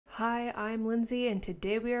Hi, I'm Lindsay, and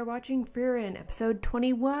today we are watching Frieren, episode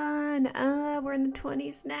 21. We're in the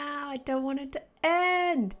 20s now. I don't want it to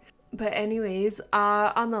end. But anyways,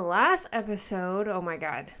 on the last episode, oh my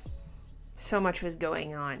god, so much was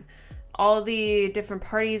going on. All the different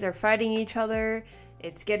parties are fighting each other.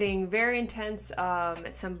 It's getting very intense.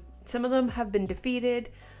 Some of them have been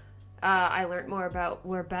defeated. I learned more about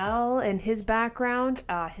Werbel and his background,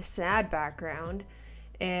 his sad background.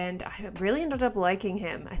 And I really ended up liking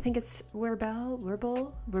him. I think it's Werbel,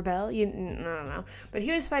 I don't know. But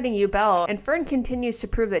he was fighting Ubel, and Fern continues to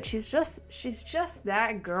prove that she's just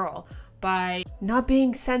that girl by not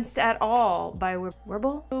being sensed at all by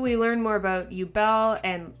Werbel. We learn more about Ubel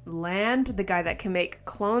and Land, the guy that can make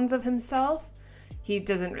clones of himself. He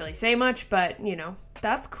doesn't really say much, but you know,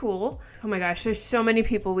 that's cool. Oh my gosh, there's so many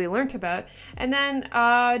people we learned about. And then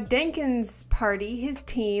Denken's party, his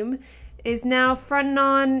team, is now fronting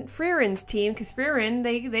on Frieren's team, because Frieren,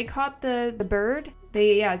 they caught the bird.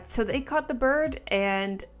 They caught the bird,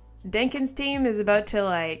 and Denken's team is about to,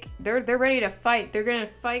 like, they're ready to fight. They're gonna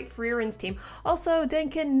fight Frieren's team. Also,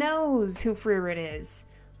 Denken knows who Frieren is,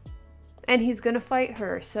 and he's gonna fight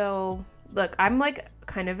her. So look, I'm like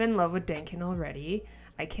kind of in love with Denken already.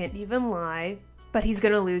 I can't even lie. But he's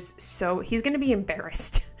gonna lose, so he's gonna be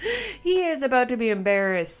embarrassed. He is about to be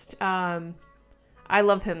embarrassed. I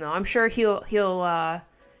love him though. I'm sure he'll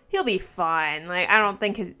be fine. Like, I don't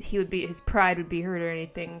think his pride would be hurt or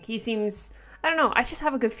anything. He seems, I don't know, I just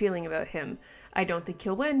have a good feeling about him. I don't think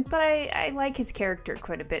he'll win, but I like his character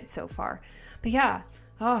quite a bit so far. But yeah,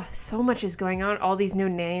 oh, so much is going on. All these new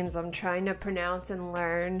names I'm trying to pronounce and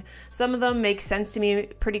learn. Some of them make sense to me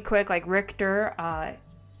pretty quick, like Richter.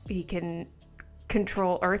 He can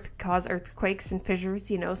control Earth, cause earthquakes and fissures,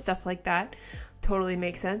 you know, stuff like that. Totally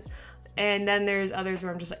makes sense. And then there's others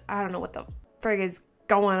where I'm just like, I don't know what the frig is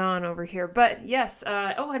going on over here. But yes,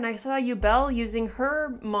 oh, and I saw Ubel using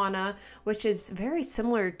her mana, which is very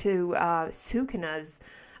similar to Sukuna's.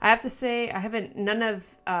 I have to say, I haven't, none of,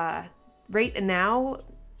 right now,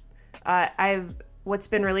 what's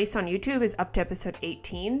been released on YouTube is up to episode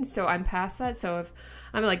 18, so I'm past that. So if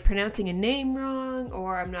I'm like pronouncing a name wrong,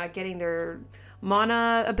 or I'm not getting their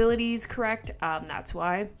mana abilities correct, that's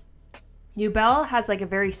why. Ubel has like a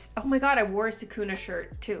very, oh my god, I wore a Sukuna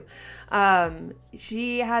shirt too.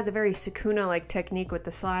 She has a very Sukuna like technique with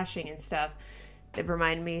the slashing and stuff. It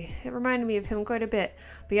reminded me of him quite a bit.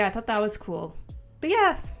 But yeah, I thought that was cool. But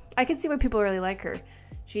yeah, I can see why people really like her.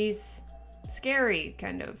 She's scary,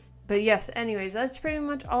 kind of. But yes, anyways, that's pretty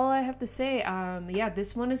much all I have to say. Yeah,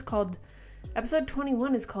 this one is called, episode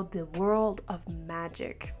 21 is called The World of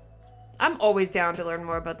Magic. I'm always down to learn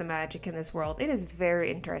more about the magic in this world. It is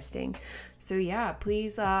very interesting. So yeah,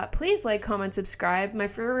 please like, comment, subscribe. My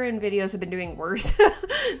Frieren videos have been doing worse.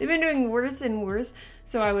 They've been doing worse and worse.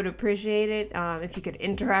 So I would appreciate it if you could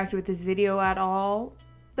interact with this video at all.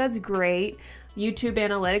 That's great. YouTube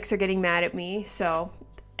analytics are getting mad at me. So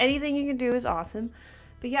anything you can do is awesome.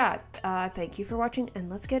 But yeah, thank you for watching, and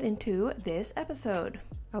let's get into this episode.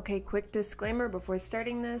 Okay, quick disclaimer before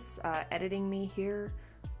starting this. Editing me here.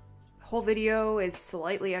 Whole video is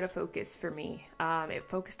slightly out of focus for me. It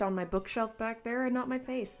focused on my bookshelf back there and not my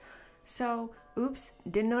face. So, oops,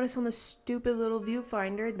 didn't notice on the stupid little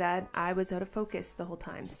viewfinder that I was out of focus the whole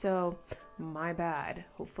time. So, my bad.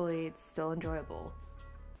 Hopefully it's still enjoyable.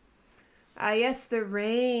 Yes, the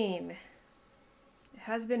rain. It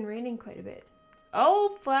has been raining quite a bit.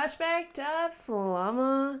 Oh, flashback to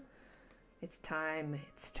Flamma. It's time.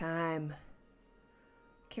 It's time.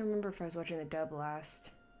 Can't remember if I was watching the dub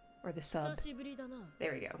last. Or the sub.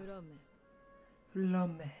 There we go.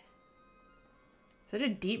 Flamme. Such a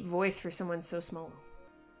deep voice for someone so small.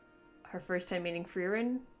 Her first time meeting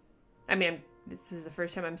Frieren. I mean, this is the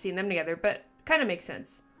first time I'm seeing them together, but kind of makes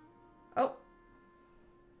sense. Oh.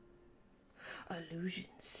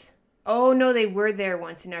 Illusions. Oh no, they were there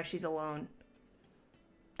once and now she's alone.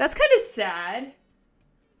 That's kind of sad.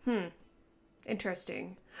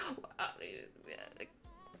 Interesting.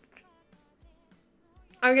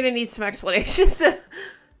 I'm gonna need some explanations.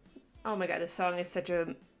 Oh my god, this song is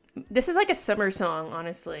this is like a summer song,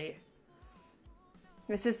 honestly.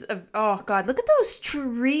 This is oh god, look at those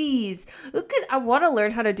trees. I want to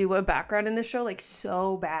learn how to do a background in this show, like,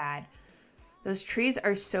 so bad. Those trees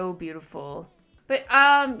are so beautiful. But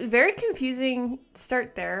very confusing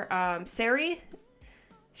start there. Sari,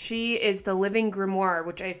 she is the living grimoire,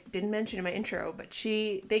 which I didn't mention in my intro, but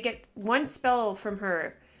they get one spell from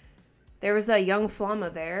her. There was a young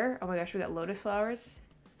Flamma there. Oh my gosh, we got lotus flowers.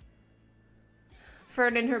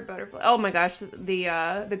 Fern and her butterfly. Oh my gosh,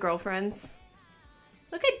 the girlfriends.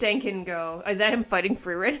 Look at Denken go. Is that him fighting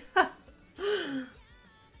Frieren?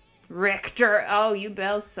 Richter. Oh, you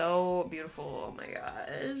Belle, so beautiful. Oh my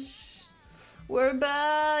gosh.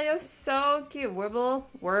 Warble, you're so cute. Warble?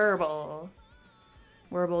 Warble.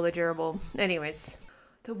 Warble the gerbil. Anyways.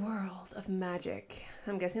 The world of magic.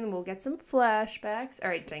 I'm guessing we'll get some flashbacks.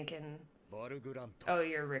 Alright, Denken. Oh,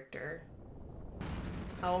 you're Richter.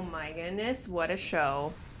 Oh my goodness, what a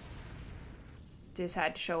show. Just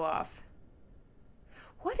had to show off.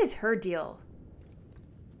 What is her deal?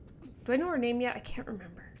 Do I know her name yet? I can't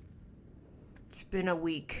remember. It's been a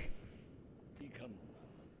week.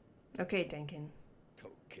 Okay, Denken.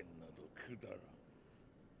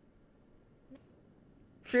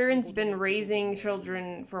 Frieren's been raising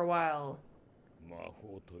children for a while.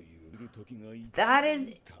 That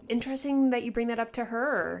is interesting that you bring that up to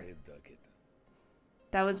her.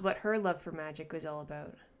 That was what her love for magic was all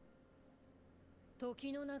about.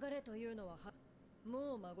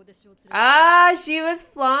 Ah, she was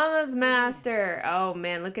Flama's master. Oh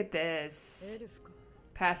man, look at this.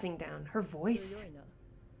 Passing down. Her voice.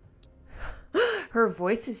 Her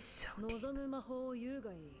voice is so deep.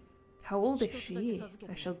 How old is she?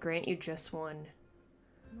 I shall grant you just one.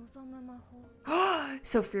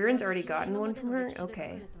 So Frieren's already gotten one from her?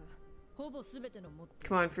 Okay.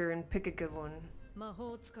 Come on, Frieren, pick a good one.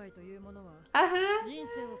 Uh-huh.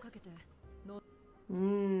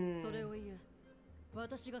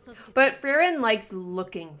 But Frieren likes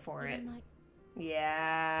looking for it.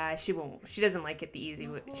 Yeah, she won't. She doesn't like it the easy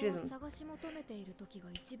way. She doesn't.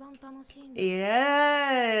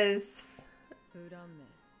 Yes.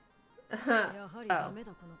 Oh.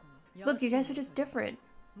 Look, you guys are just different.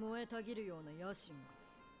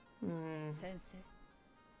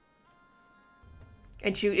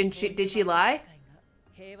 And did she lie?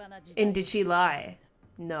 And did she lie?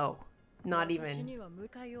 No, not even.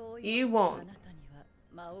 You won't.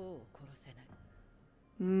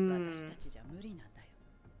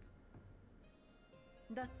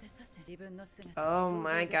 Oh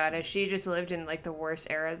my god, has she just lived in like the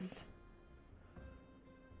worst eras?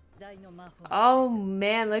 Oh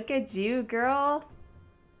man, look at you, girl.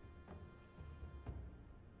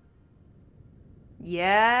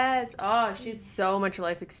 Yes. Oh, she's so much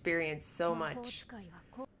life experience, so much.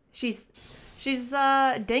 She's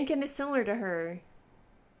Denken is similar to her.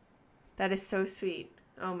 That is so sweet.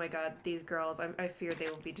 Oh my god, these girls, I fear they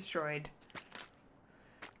will be destroyed.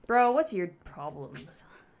 Bro, what's your problem?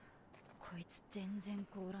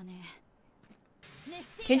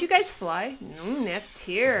 Can't you guys fly?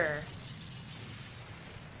 Neftir.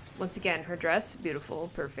 Once again, her dress,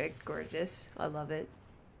 beautiful, perfect, gorgeous. I love it.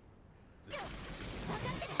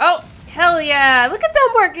 Oh, hell yeah! Look at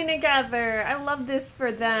them working together! I love this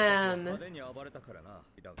for them.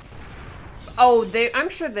 Oh, I'm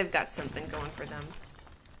sure they've got something going for them.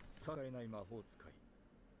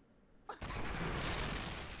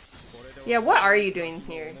 Yeah, what are you doing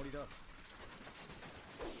here?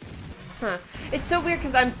 Huh. It's so weird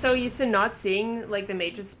because I'm so used to not seeing like the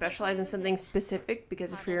mages specialize in something specific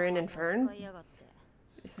because of Frieren and Fern.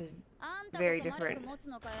 This is very different.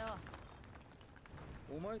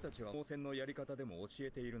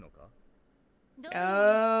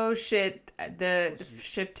 Oh shit! The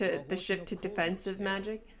shift to defensive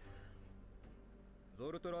magic.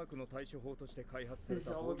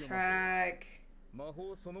 Zoltrak.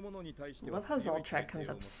 Love how Zoltrak comes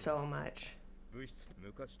up so much.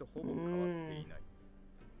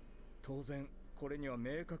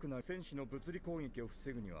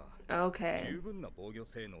 Okay.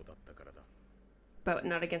 But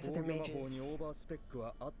not against other mages.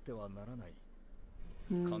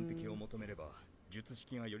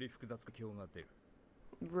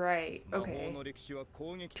 Right, okay.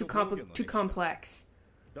 Too complex.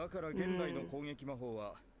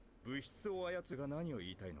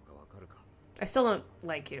 I still don't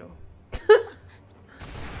like you.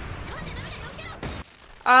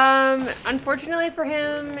 Unfortunately for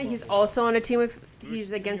him, he's also on a team with,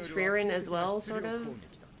 he's against Frieren as well, sort of.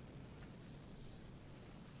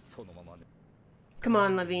 Come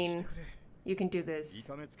on, Levine. You can do this.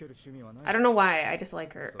 I don't know why, I just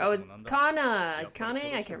like her. Oh, it's Kana!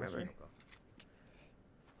 Kane? I can't remember.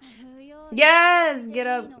 Yes! Get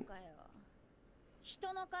up!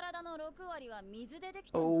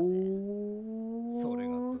 Oh.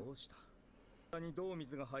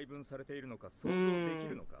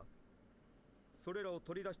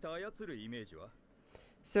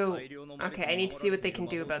 So, okay, I need to see what they can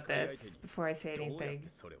do about this before I say anything.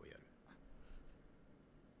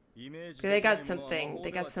 They got something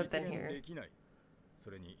here.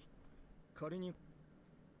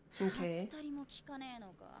 Okay.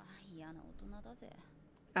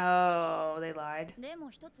 Oh, they lied.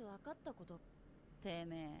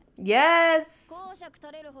 Yes!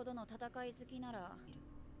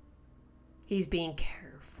 He's being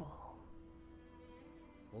careful.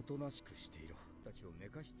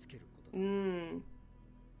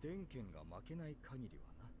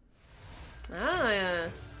 Ah, yeah.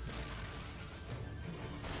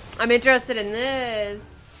 I'm interested in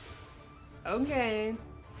this. Okay.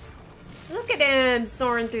 Look at him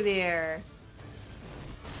soaring through the air.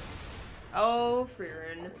 Oh,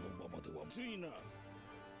 Frieren.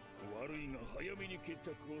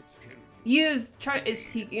 Is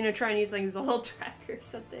he gonna try and use like Zol track or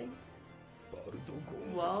something?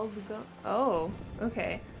 Waldgo. Oh,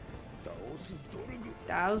 okay.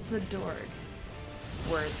 Douse the Dorg.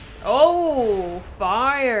 Words. Oh,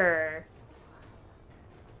 fire.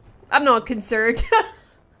 I'm not concerned.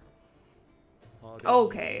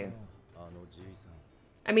 Okay.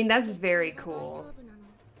 I mean, that's very cool.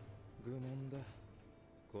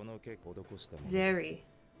 Zeri.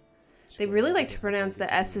 They really like to pronounce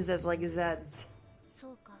the S's as like Z's.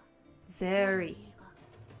 Zeri.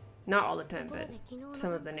 Not all the time, but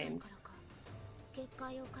some of the names.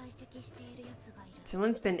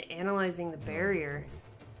 Someone's been analyzing the barrier.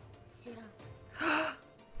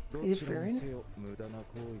 Is it Frieren?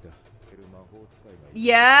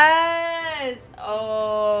 Yes!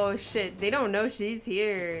 Oh shit, they don't know she's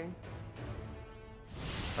here.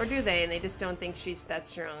 Or do they? And they just don't think she's that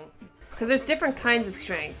strong. Because there's different kinds of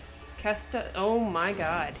strength. Kesta, oh my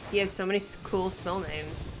god. He has so many cool spell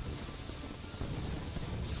names.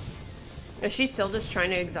 Is she still just trying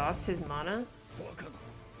to exhaust his mana?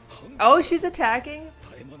 Oh, she's attacking?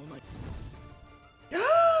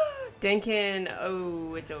 Denken,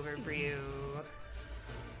 oh, it's over for you.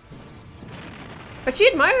 But she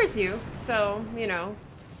admires you, so, you know,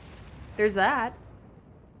 there's that.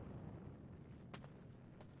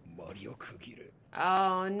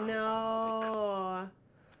 Oh no.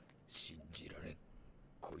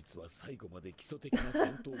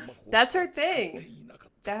 That's her thing.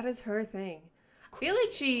 That is her thing. I feel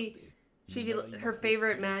like her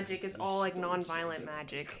favorite magic is all like non-violent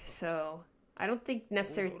magic, so I don't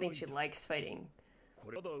necessarily think she likes fighting.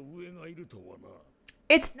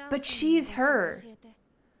 But she's her.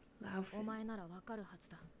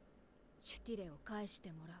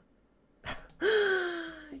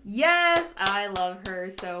 Yes, I love her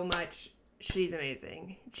so much. She's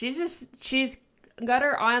amazing. She's got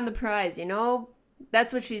her eye on the prize, you know?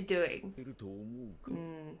 That's what she's doing.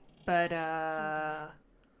 But,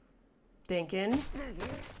 Denken.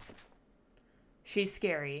 She's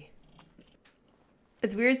scary.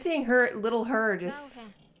 It's weird seeing little her just...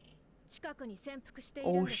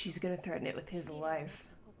 Oh, she's gonna threaten it with his life.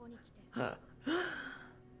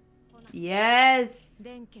 Yes!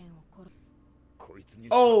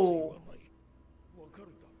 Oh!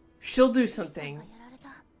 She'll do something.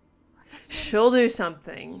 She'll do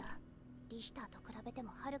something.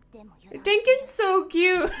 Denken's so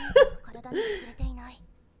cute!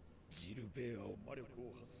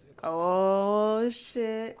 Oh,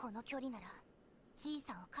 shit.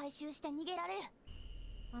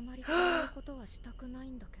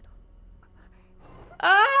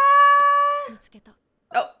 Ah!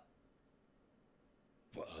 Oh.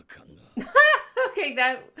 Okay,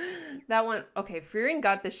 that one. Okay, Frieren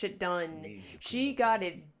got the shit done. She got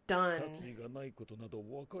it done.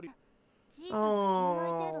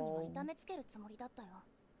 Oh.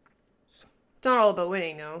 It's not all about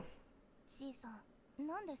winning, though.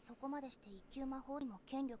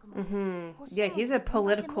 Yeah, he's a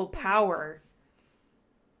political power.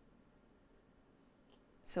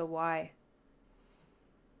 So why?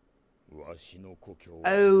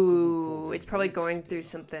 Oh, it's probably going through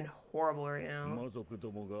something horrible right now.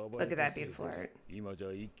 Look at that beautiful art.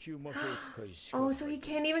 Oh, so he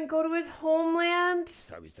can't even go to his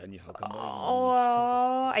homeland?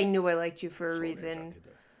 Oh, I knew I liked you for a reason.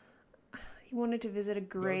 He wanted to visit a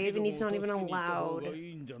grave and he's not even allowed.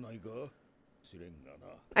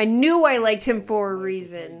 I knew I liked him for a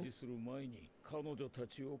reason.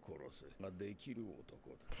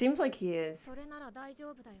 Seems like he is.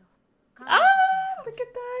 Ah, look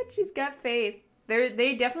at that. She's got faith.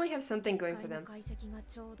 They definitely have something going for them.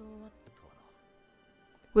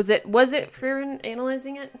 Was it Frieren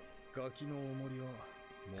analyzing it?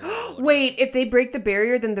 Wait, if they break the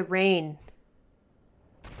barrier, then the rain.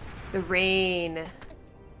 The rain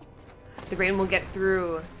will get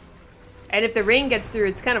through. And if the rain gets through,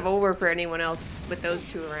 it's kind of over for anyone else with those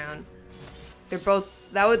two around. They're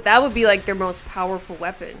both that would be like their most powerful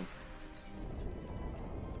weapon.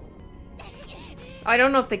 I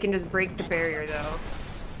don't know if they can just break the barrier though.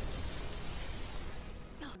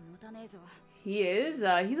 He is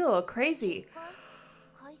he's a little crazy.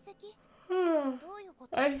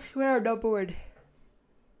 I swear I'm not bored.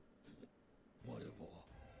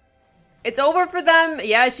 It's over for them.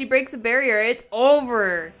 Yeah, she breaks a barrier. It's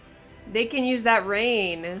over. They can use that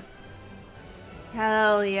rain.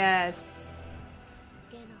 Hell yes.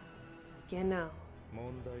 Genau.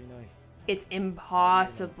 It's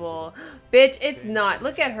impossible. Bitch, it's not.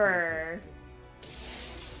 Look at her.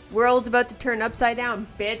 World's about to turn upside down,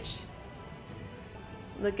 bitch.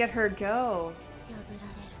 Look at her go.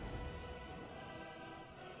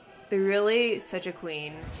 Really? Such a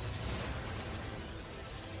queen.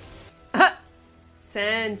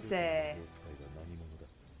 Sensei.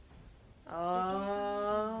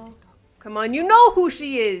 Oh. Come on, you know who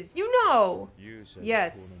she is. You know.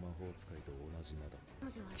 Yes.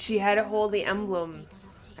 She had to hold the emblem.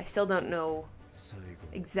 I still don't know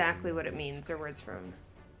exactly what it means or where it's from.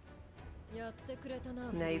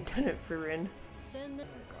 Now you've done it, Frieren.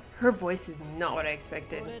 Her voice is not what I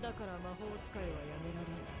expected.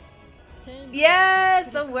 Yes,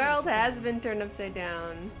 the world has been turned upside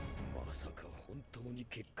down.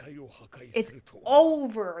 It's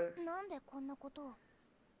over.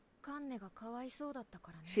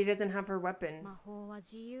 She doesn't have her weapon.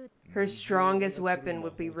 Her strongest weapon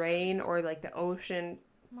would be rain or like the ocean.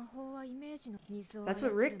 That's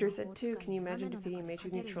what Richter said too. Can you imagine defeating a mage who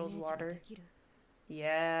controls water?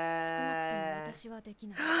 Yeah.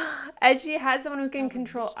 And she has someone who can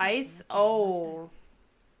control ice? Oh.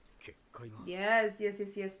 Yes, yes,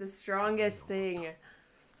 yes, yes. The strongest thing.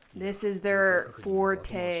 This is their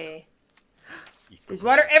forte. There's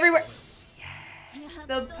water everywhere. Yes,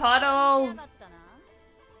 the puddles.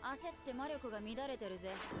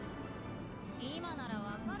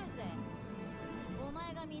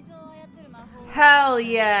 Hell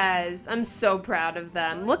yes. I'm so proud of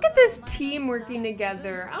them. Look at this team working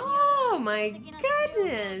together. Oh my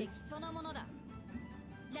goodness.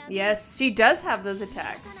 Yes, she does have those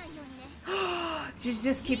attacks. She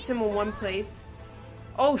just keeps him in one place.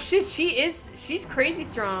 Oh shit, she's crazy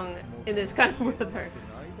strong in this kind of weather.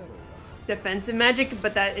 Defensive magic,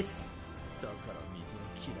 but this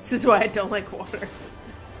is why I don't like water.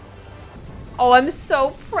 Oh, I'm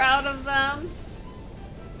so proud of them.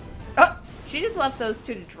 Oh, she just left those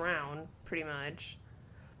two to drown, pretty much.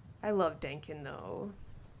 I love Denken though.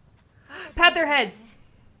 Pat their heads.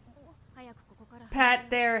 Pat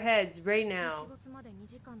their heads right now.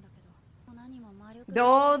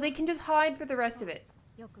 Oh, they can just hide for the rest of it.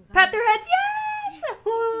 Pat their heads, yes!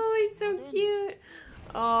 Oh, it's so cute.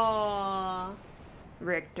 Oh,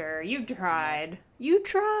 Richter, you tried. You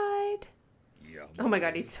tried. Oh my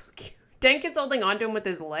god, he's so cute. Denken's holding onto him with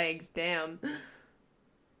his legs, damn.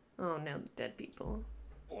 Oh, now the dead people.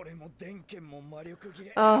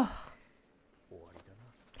 Oh.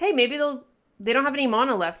 Hey, maybe they don't have any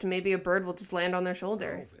mana left. Maybe a bird will just land on their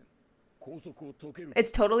shoulder.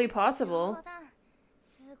 It's totally possible.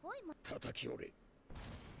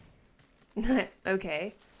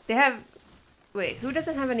 Okay. They have... Wait, who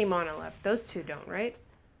doesn't have any mana left? Those two don't, right?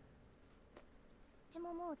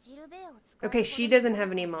 Okay, she doesn't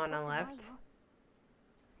have any mana left.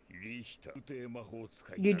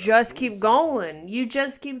 You just keep going. You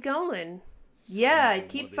just keep going. Yeah,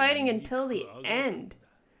 keep fighting until the end.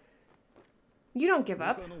 You don't give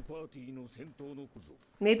up.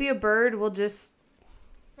 Maybe a bird will just...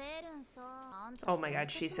 Oh my god,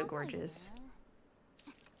 she's so gorgeous.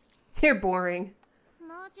 You're boring.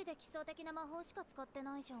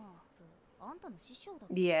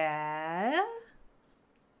 Yeah?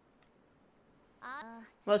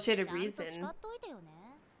 Well, she had a reason.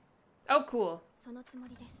 Oh, cool.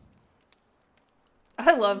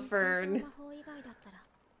 I love Fern.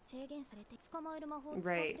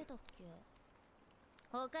 Right.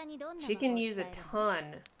 She can use a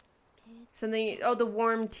ton. Something. Oh, the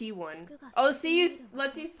warm tea one. Oh, see, you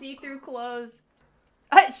lets you see through clothes.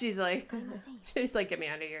 She's like, get me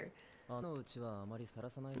out of here.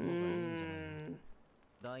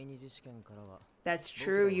 That's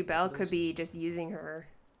true. Yubel could be just using her.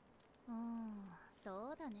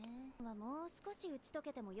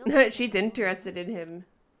 She's interested in him.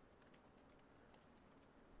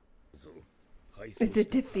 It's a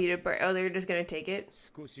defeated bird. Oh, they're just gonna take it?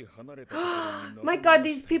 My god,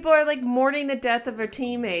 these people are like mourning the death of a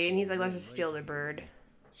teammate, and he's like, let's just steal the bird.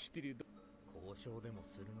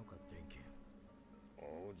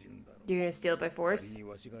 You're gonna steal it by force?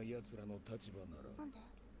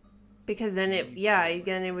 Because then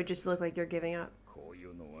then it would just look like you're giving up.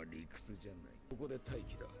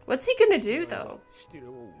 What's he gonna do, though?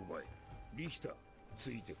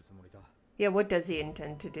 Yeah, what does he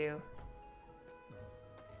intend to do?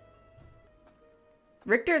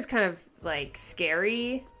 Richter is kind of, like,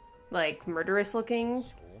 scary. like murderous looking.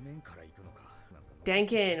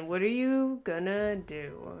 Denken, what are you gonna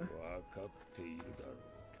do?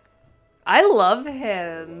 I love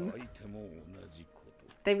him.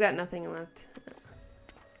 They've got nothing left.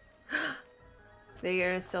 They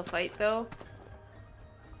gonna still fight though?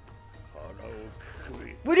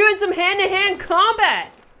 We're doing some hand-to-hand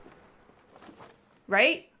combat!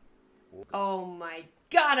 Right? Oh my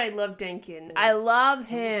god, I love Denken. I love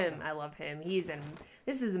him. I love him.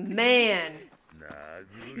 This is a man.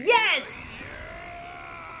 Yes!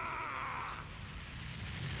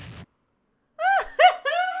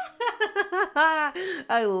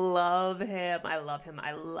 I love him. I love him.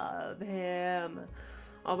 I love him.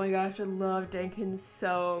 Oh my gosh, I love Denken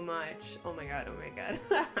so much. Oh my god, oh my god.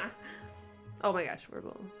 Oh my gosh, we're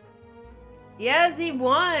both. Yes, he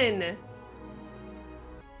won!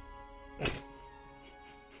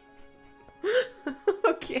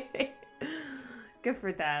 Okay. Good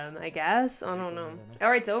for them, I guess. I don't know.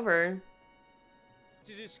 Alright, it's over.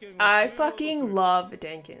 I fucking love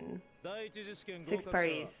Denken. 6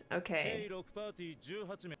 parties. Okay.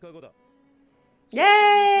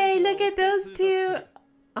 Yay! Look at those two!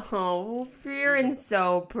 Oh, Frieren's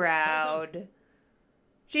so proud.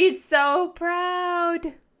 She's so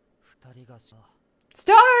proud!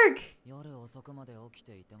 Stark!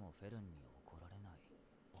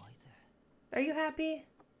 Are you happy?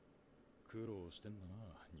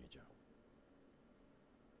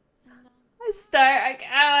 Stark,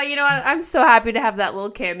 you know what? I'm so happy to have that little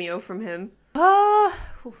cameo from him. The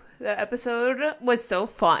episode was so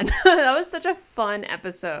fun. That was such a fun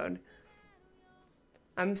episode.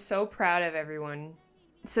 I'm so proud of everyone.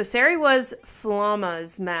 So Sari was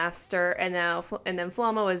Flamma's master, and then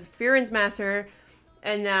Flamma was Frieren's master,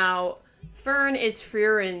 and now Fern is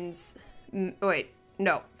Frieren's. Wait,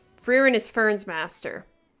 no, Frieren is Fern's master.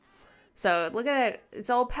 So look at it;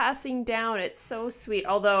 it's all passing down. It's so sweet.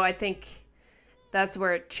 Although I think that's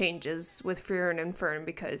where it changes with Frieren and Fern,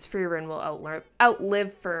 because Frieren will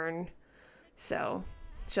outlive Fern, so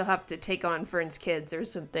she'll have to take on Fern's kids or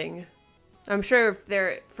something. I'm sure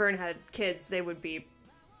if Fern had kids, they would be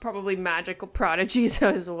probably magical prodigies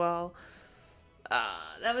as well.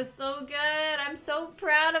 That was so good. I'm so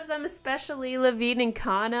proud of them, especially Levine and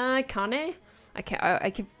Kana. Kane? I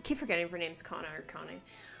keep forgetting if her name's Kana or Kane.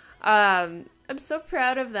 I'm so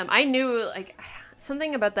proud of them. I knew like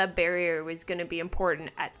something about that barrier was going to be important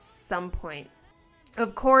at some point.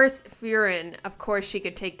 Of course, Frieren, of course she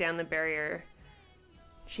could take down the barrier.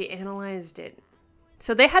 She analyzed it.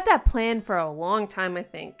 So they had that plan for a long time, I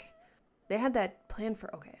think. They had that plan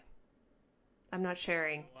for... Okay. I'm not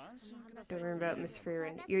sharing. Don't worry about Miss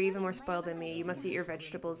Frieren. You're even more spoiled than me. You must eat your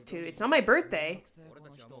vegetables, too. It's not my birthday.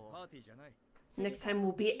 Next time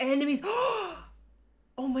we'll be enemies. Oh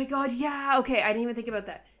my god, yeah. Okay, I didn't even think about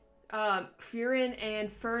that. Frieren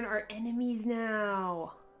and Fern are enemies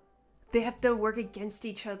now. They have to work against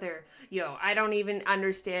each other. Yo, I don't even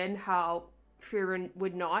understand how Frieren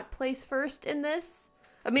would not place first in this.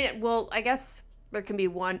 I mean, well, I guess there can be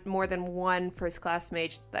more than one first class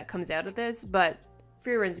mage that comes out of this, but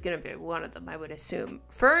Frieren's gonna be one of them, I would assume.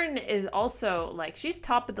 Fern is also, like, she's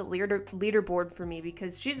top of the leaderboard for me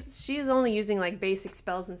because she's only using, like, basic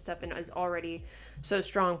spells and stuff and is already so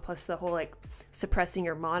strong, plus the whole, like, suppressing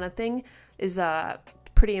your mana thing is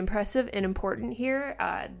pretty impressive and important here,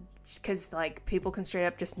 because, like, people can straight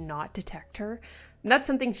up just not detect her. And that's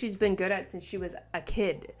something she's been good at since she was a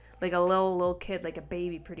kid. Like a little kid, like a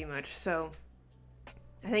baby pretty much. So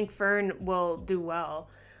I think Fern will do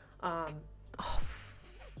well.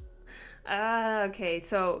 Okay,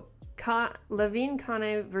 so Levine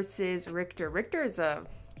Kane versus Richter. Richter is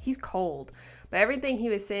he's cold. But everything he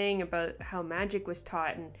was saying about how magic was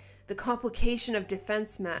taught and the complication of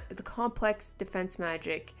the complex defense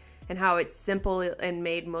magic and how it's simple and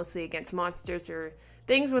made mostly against monsters or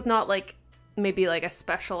things with not like maybe like a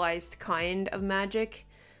specialized kind of magic.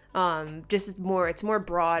 It's more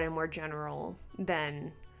broad and more general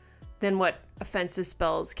than what offensive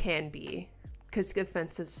spells can be, because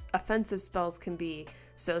offensive spells can be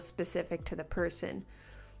so specific to the person.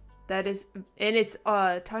 That is, and it's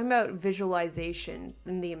talking about visualization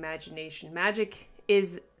and the imagination. Magic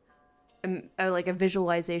is like a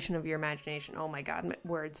visualization of your imagination. Oh my god,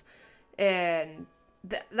 words. And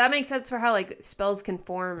that makes sense for how like spells can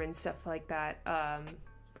form and stuff like that.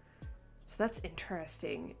 So that's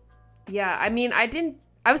interesting. Yeah, I mean, I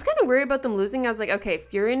was kind of worried about them losing. I was like, okay,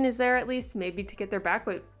 Frieren is there at least, maybe to get their back.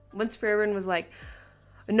 But once Frieren was like,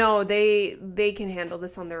 no, they can handle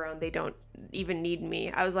this on their own. They don't even need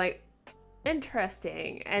me. I was like,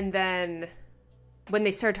 interesting. And then when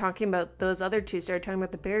they started talking about those other two, started talking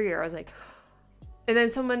about the barrier, I was like, And then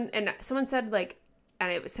someone said, like, and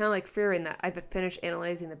it sounded like Frieren, that I've finished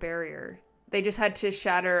analyzing the barrier. They just had to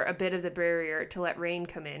shatter a bit of the barrier to let rain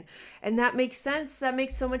come in. And that makes sense. That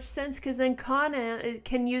makes so much sense, because then Kana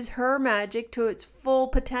can use her magic to its full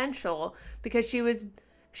potential, because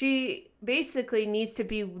she basically needs to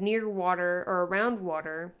be near water or around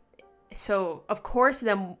water. So, of course,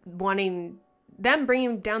 them bringing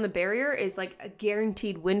down the barrier is like a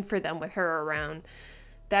guaranteed win for them with her around.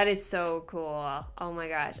 That is so cool. Oh my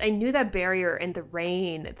gosh. I knew that barrier and the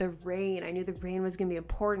rain. I knew the rain was going to be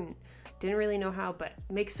important. Didn't really know how, but it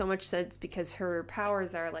makes so much sense because her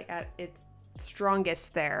powers are like at its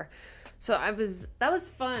strongest there. So that was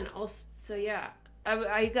fun. Also, so yeah,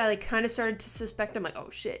 I got like kind of started to suspect. I'm like, oh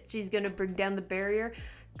shit, she's going to bring down the barrier.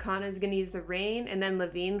 Kana's going to use the rain, and then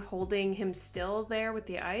Levine holding him still there with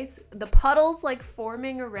the ice. The puddles like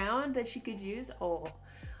forming around that she could use. Oh,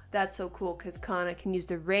 that's so cool, because Kana can use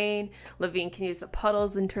the rain, Levine can use the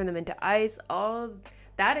puddles and turn them into ice. Oh,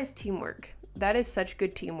 that is teamwork. That is such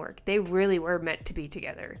good teamwork. They really were meant to be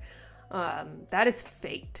together. That is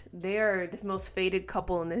fate. They are the most fated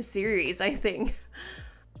couple in this series, I think.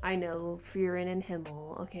 I know, Frieren and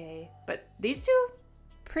Himmel, okay. But these two,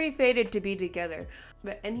 pretty fated to be together.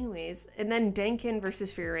 But anyways, and then Denken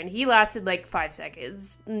versus Frieren. He lasted like 5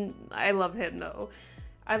 seconds. I love him, though.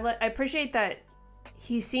 I appreciate that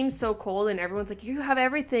he seems so cold, and everyone's like, you have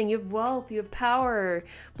everything, you have wealth, you have power,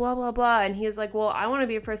 blah blah blah, and he was like, well, I want to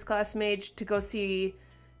be a first class mage to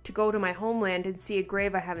go to my homeland and see a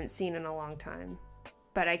grave I haven't seen in a long time,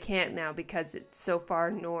 but I can't now because it's so far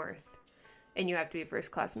north and you have to be a first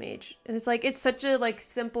class mage. And it's like, it's such a like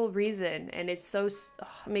simple reason, and it's so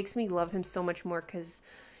it makes me love him so much more, because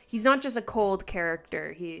he's not just a cold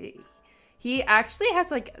character. He actually has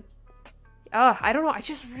like, I don't know. I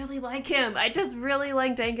just really like him. I just really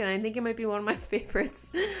like Denken. I think he might be one of my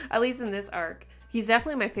favorites, at least in this arc. He's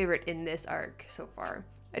definitely my favorite in this arc so far.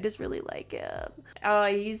 I just really like him. Oh,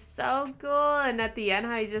 he's so cool. And at the end,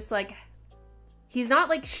 how he's just like, he's not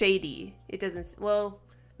like shady. It doesn't, well,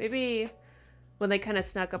 maybe when they kind of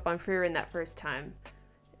snuck up on Frieren that first time,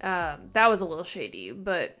 that was a little shady,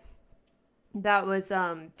 but that was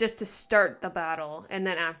just to start the battle. And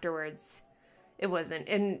then afterwards, it wasn't.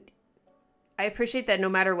 And I appreciate that no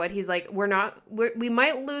matter what, he's like, we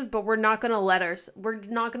might lose, but we're not gonna let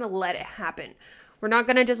it happen. We're not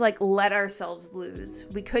gonna just like let ourselves lose.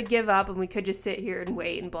 We could give up and we could just sit here and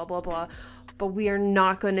wait and blah blah blah, but we are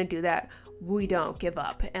not gonna do that. We don't give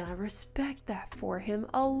up, and I respect that for him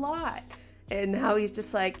a lot. And how he's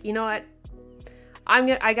just like, you know what?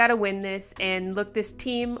 I gotta win this, and look, this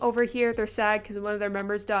team over here, they're sad because one of their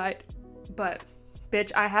members died, but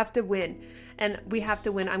bitch, I have to win, and we have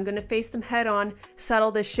to win. I'm gonna face them head on, settle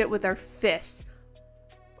this shit with our fists.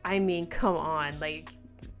 I mean, come on, like,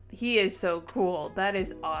 he is so cool. That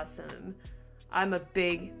is awesome. I'm a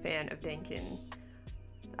big fan of Denken.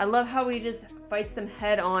 I love how he just fights them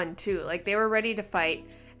head on too. Like, they were ready to fight,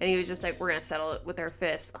 and he was just like, we're gonna settle it with our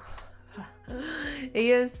fists.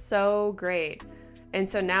 He is so great. And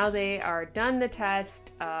so now they are done the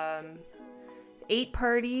test. 8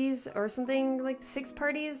 parties or something, like 6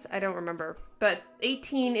 parties, I don't remember, but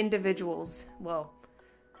 18 individuals. Well,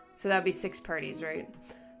 so that'd be 6 parties, right?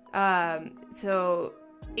 So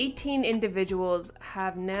 18 individuals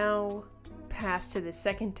have now passed to the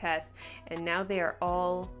second test, and now they are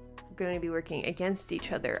all going to be working against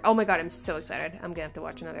each other. Oh my god, I'm so excited. I'm gonna have to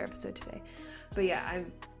watch another episode today. But yeah,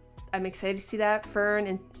 I'm excited to see that. Fern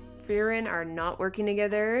and Frieren are not working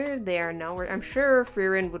together. They are not I'm sure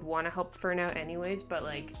Frieren would want to help Fern out anyways, but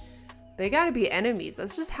like, they gotta be enemies.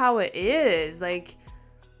 That's just how it is. Like,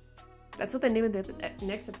 that's what the name of the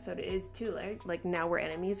next episode is too, right? Like, now we're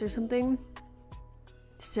enemies or something.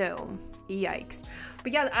 So, yikes.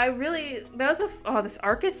 But yeah, this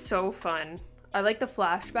arc is so fun. I like the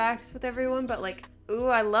flashbacks with everyone, but like, ooh,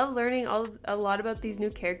 I love learning a lot about these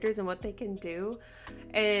new characters and what they can do.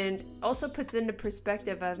 And also puts into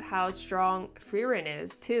perspective of how strong Frieren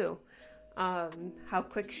is too. How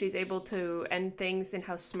quick she's able to end things, and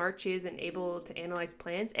how smart she is and able to analyze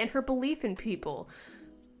plans, and her belief in people.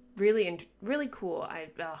 Really cool. I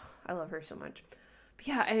love her so much. But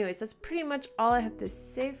yeah, anyways, that's pretty much all I have to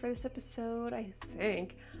say for this episode, I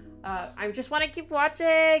think. I just want to keep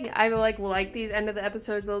watching. I like these end of the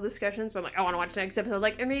episodes little discussions, but I'm like, I want to watch the next episode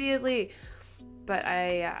like immediately. But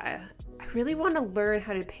I really want to learn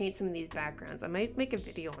how to paint some of these backgrounds. I might make a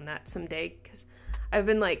video on that someday, because I've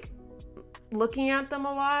been like looking at them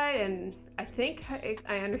a lot, and I think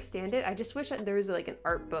I understand it. I just wish that there was like an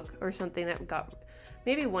art book or something that got,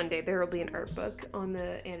 maybe one day there will be an art book on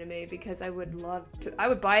the anime, because I would love to. I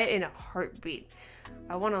would buy it in a heartbeat.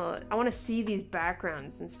 I want to see these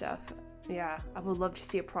backgrounds and stuff. Yeah, I would love to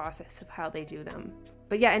see a process of how they do them.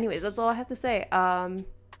 But yeah, anyways, that's all I have to say.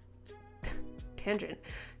 Tangent.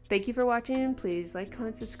 Thank you for watching. Please like,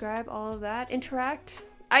 comment, subscribe, all of that. Interact.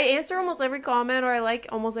 I answer almost every comment, or I like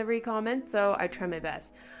almost every comment, so I try my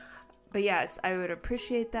best. But yes, I would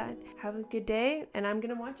appreciate that. Have a good day, and I'm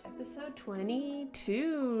gonna watch episode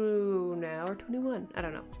 22 now, or 21. I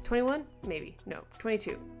don't know. 21? Maybe. No,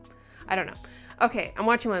 22. I don't know. Okay, I'm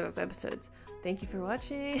watching one of those episodes. Thank you for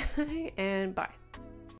watching, and bye.